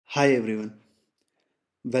Hi everyone,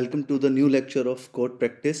 welcome to the new lecture of code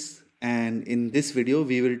practice, and in this video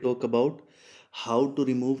we will talk about how to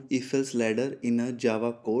remove if-else ladder in a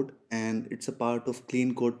Java code, and it's a part of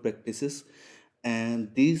clean code practices,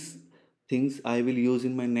 and these things I will use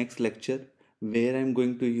in my next lecture. Where I'm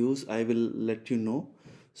going to use I will let you know.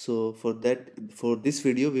 So for this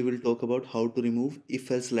video we will talk about how to remove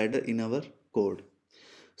if-else ladder in our code.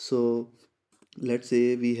 So let's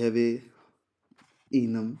say we have a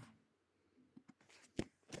enum,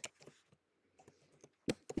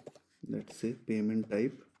 let's say payment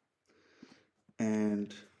type,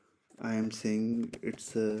 and I am saying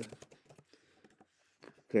it's a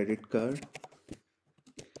credit card,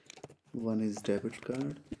 one is debit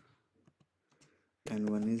card, and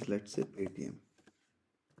one is, let's say, Paytm,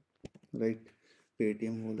 right?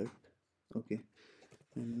 Paytm wallet. Okay,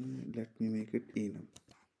 and let me make it enum,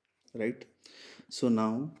 right? So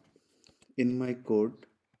now in my code,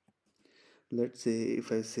 let's say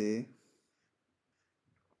if I say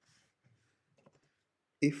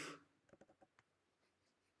if,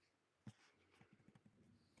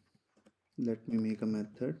 let me make a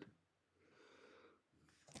method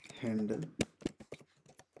handle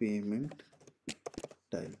payment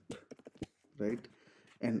type, right?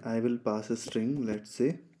 And I will pass a string, let's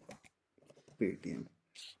say Paytm,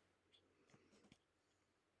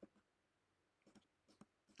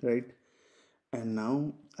 right? And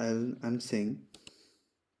now I'm saying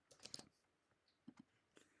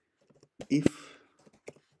if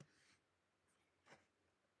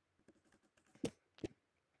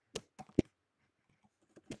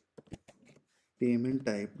payment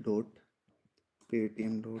type dot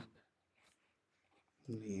Paytm dot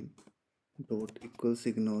name dot equals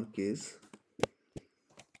ignore case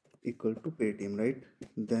equal to Paytm, right?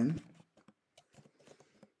 Then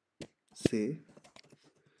say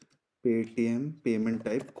Paytm payment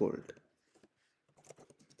type called,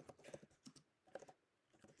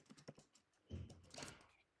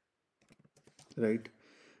 right?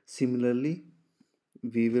 Similarly,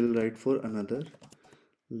 we will write for another.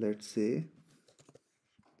 Let's say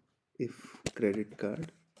if credit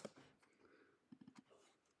card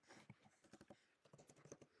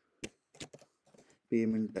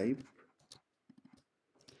payment type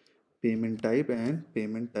payment type,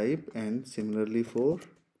 and similarly for,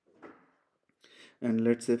 and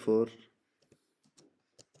let's say for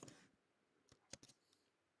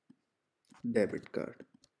debit card,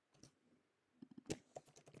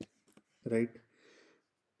 right?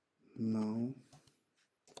 Now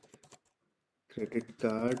credit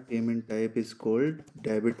card payment type is called,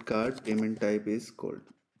 debit card payment type is called,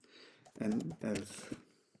 and else.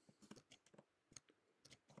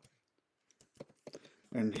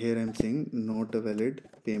 And here I'm saying not a valid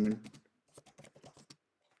payment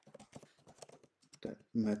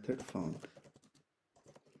method found,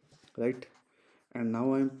 right? And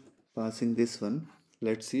now I'm passing this one.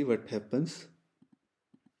 Let's see what happens.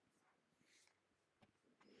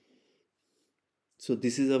 So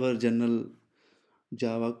this is our general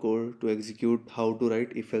Java code to execute how to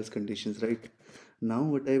write if else conditions, right? Now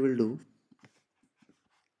what I will do,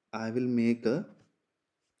 I will make a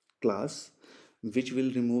class which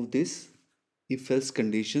will remove this if else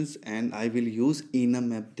conditions, and I will use enum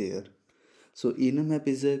map there. So enum map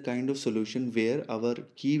is a kind of solution where our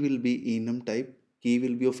key will be enum type, key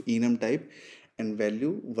will be of enum type, and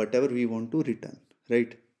value whatever we want to return,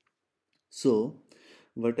 right? So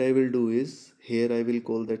what I will do is, here I will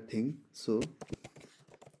call that thing, so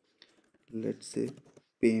let's say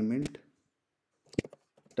payment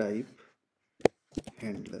type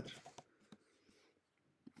handler.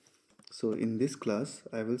 So in this class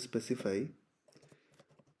I will specify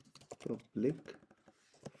public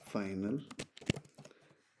final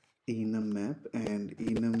enum map, and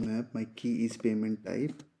enum map my key is payment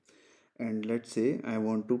type, and let's say I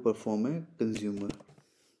want to perform a consumer,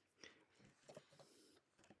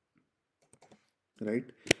 right?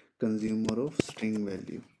 Consumer of string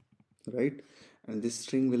value, right? And this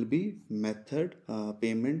string will be method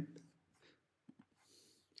payment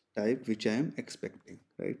type which I am expecting,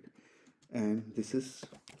 right? And this is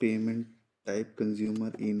payment type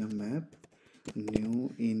consumer enum map,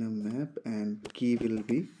 new enum map, and key will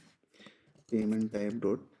be payment type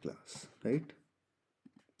dot class, right?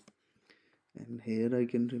 And here I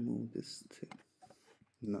can remove this thing.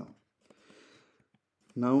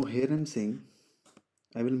 Now here I'm saying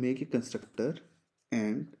I will make a constructor,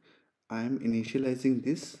 and I am initializing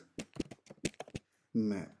this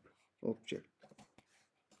map object,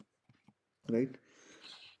 right?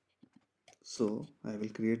 So I will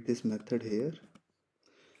create this method here,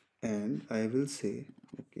 and I will say,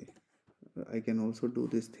 okay, I can also do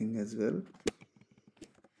this thing as well.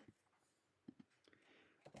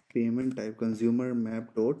 Payment type consumer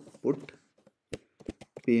map dot put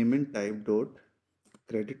payment type dot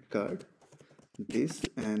credit card this,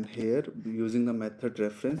 and here using the method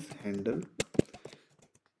reference handle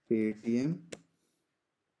Paytm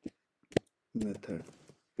method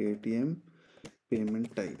Paytm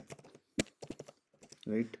payment type,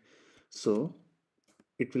 right? So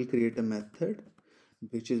it will create a method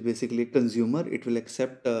which is basically a consumer. It will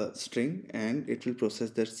accept a string and it will process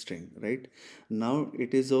that string, right? Now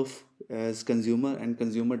it is of as consumer, and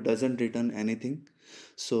consumer doesn't return anything,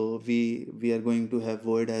 so we are going to have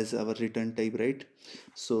void as our return type, right?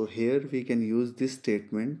 So here we can use this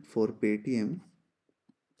statement for Paytm.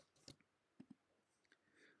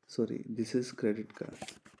 Sorry, this is credit card,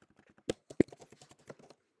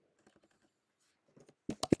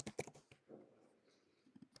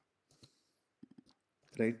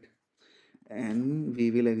 right? And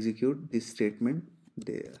we will execute this statement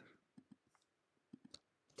there.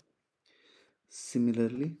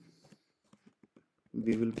 Similarly,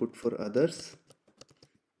 we will put for others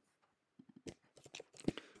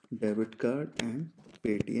debit card and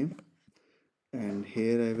Paytm, and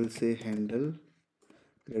here I will say handle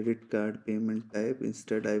credit card payment type.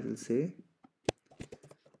 Instead I will say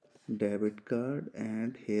debit card,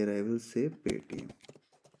 and here I will say Paytm,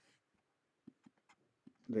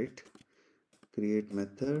 right? Create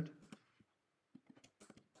method,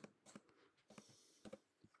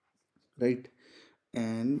 right?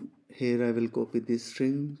 And here I will copy this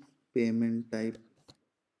string payment type,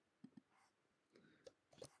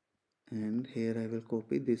 and here I will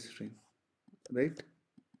copy this string, right?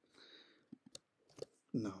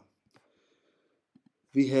 Now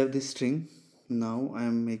we have this string. Now I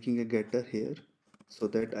am making a getter here so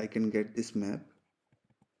that I can get this map,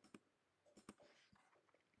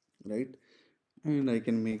 right? And I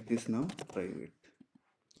can make this now private.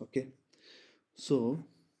 Okay, so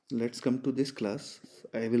let's come to this class.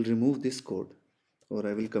 I will remove this code, or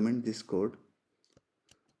I will comment this code,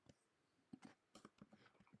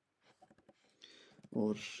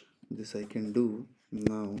 or this I can do.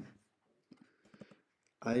 Now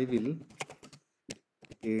I will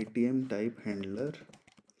ATM type handler.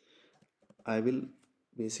 I will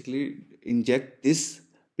basically inject this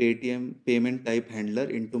Paytm payment type handler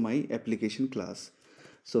into my application class.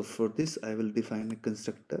 So for this I will define a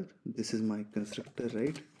constructor. This is my constructor,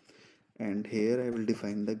 right? And here I will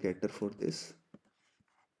define the getter for this,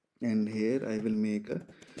 and here I will make a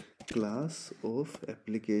class of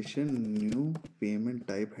application new payment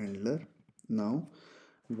type handler. Now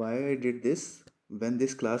why I did this: when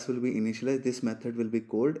this class will be initialized, this method will be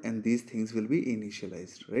called and these things will be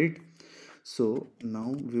initialized, right? So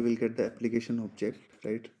now we will get the application object,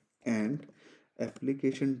 right? And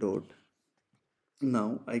application dot,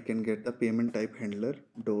 now I can get the payment type handler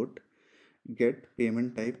dot get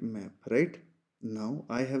payment type map, right? Now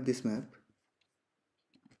I have this map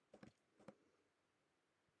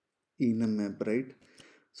in a map, right?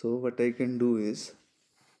 So what I can do is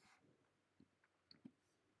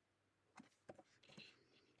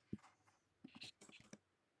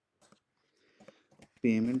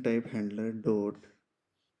payment type handler dot,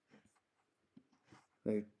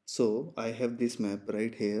 right? So I have this map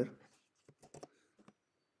right here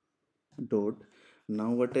dot. Now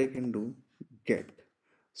what I can do, get.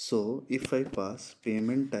 So if I pass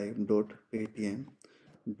payment type dot Paytm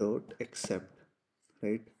dot accept,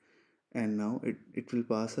 right? And now it will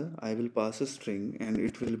pass a, I will pass a string and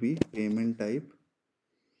it will be payment type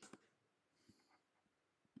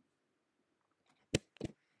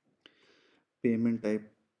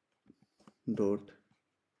dot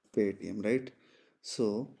Paytm, right?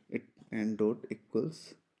 So it and dot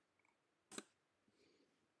equals,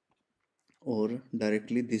 or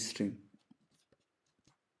directly this string,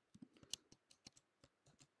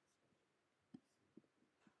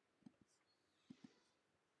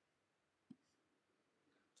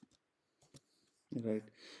 right?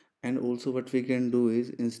 And also what we can do is,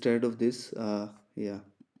 instead of this yeah,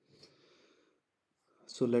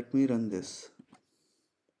 so let me run this.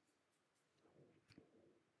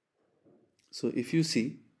 So if you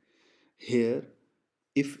see here,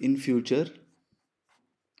 if in future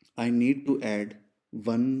I need to add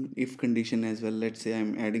one if condition as well, let's say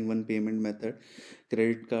I'm adding one payment method,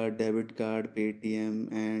 credit card, debit card,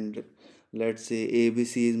 Paytm, and let's say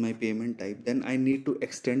ABC is my payment type, then I need to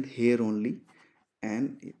extend here only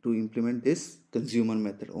and to implement this consumer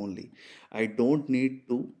method only. I don't need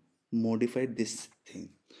to modify this thing.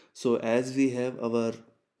 So as we have our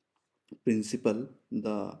principle,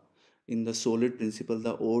 the in the solid principle,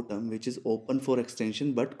 the O term, which is open for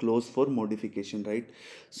extension but closed for modification, right?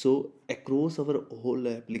 So across our whole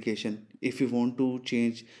application, if you want to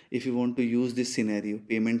change, if you want to use this scenario,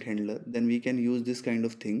 payment handler, then we can use this kind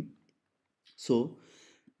of thing. So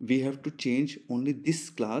we have to change only this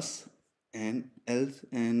class, and else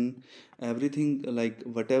and everything, like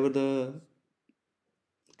whatever the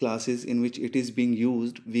classes in which it is being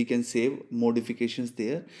used, we can save modifications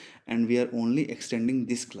there, and we are only extending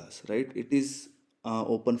this class, right? It is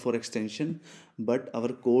open for extension, but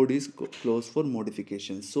our code is closed for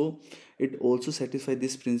modification. So it also satisfies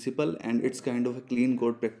this principle, and it's kind of a clean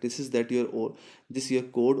code practices that your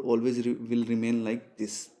code always will remain like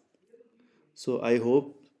this. So I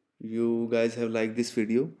hope you guys have liked this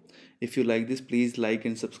video. If you like this, please like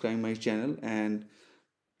and subscribe my channel, and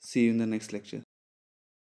see you in the next lecture.